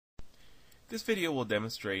This video will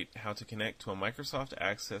demonstrate how to connect to a Microsoft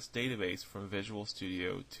Access database from Visual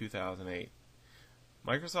Studio 2008.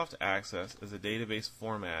 Microsoft Access is a database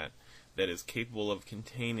format that is capable of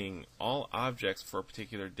containing all objects for a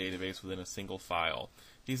particular database within a single file.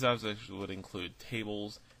 These objects would include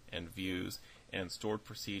tables and views and stored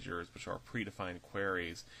procedures, which are predefined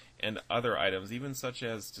queries, and other items, even such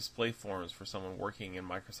as display forms for someone working in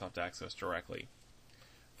Microsoft Access directly.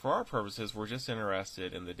 For our purposes, we're just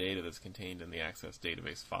interested in the data that's contained in the Access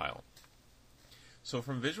database file. So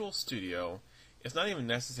from Visual Studio, it's not even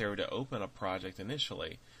necessary to open a project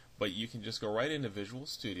initially, but you can just go right into Visual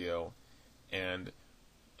Studio and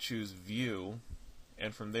choose View,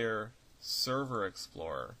 and from there, Server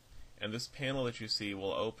Explorer. And this panel that you see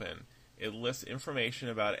will open. It lists information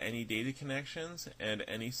about any data connections and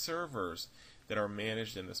any servers that are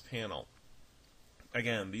managed in this panel.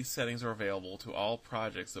 Again, these settings are available to all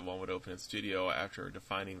projects that one would open in Studio after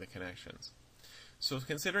defining the connections. So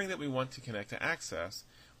considering that we want to connect to Access,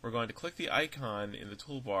 we're going to click the icon in the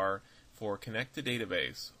toolbar for Connect to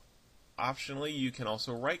Database. Optionally, you can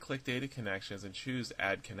also right-click Data Connections and choose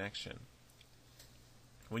Add Connection.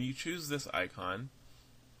 When you choose this icon,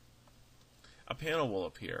 a panel will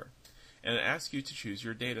appear, and it asks you to choose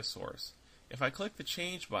your data source. If I click the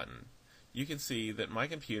Change button, you can see that my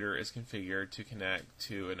computer is configured to connect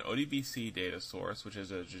to an ODBC data source, which is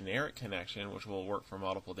a generic connection which will work for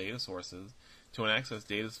multiple data sources, to an Access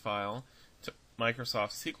data file, to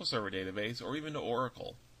Microsoft SQL Server database, or even to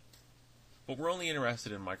Oracle. But we're only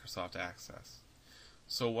interested in Microsoft Access.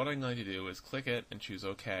 So what I'm going to do is click it and choose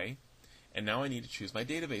OK, and now I need to choose my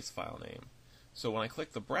database file name. So when I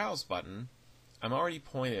click the Browse button, I'm already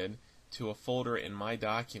pointed to a folder in My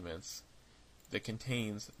Documents that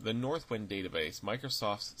contains the Northwind database,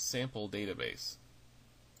 Microsoft's sample database.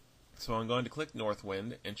 So I'm going to click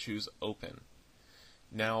Northwind and choose Open.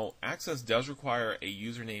 Now, Access does require a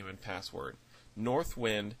username and password.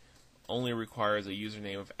 Northwind only requires a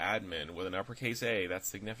username of admin with an uppercase A, that's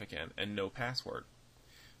significant, and no password.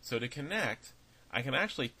 So to connect, I can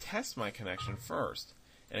actually test my connection first,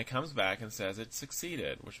 and it comes back and says it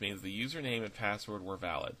succeeded, which means the username and password were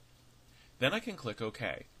valid. Then I can click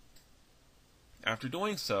OK. After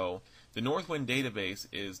doing so, the Northwind database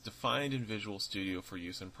is defined in Visual Studio for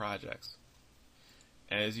use in projects.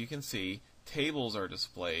 As you can see, tables are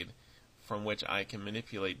displayed from which I can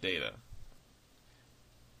manipulate data.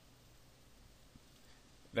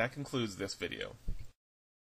 That concludes this video.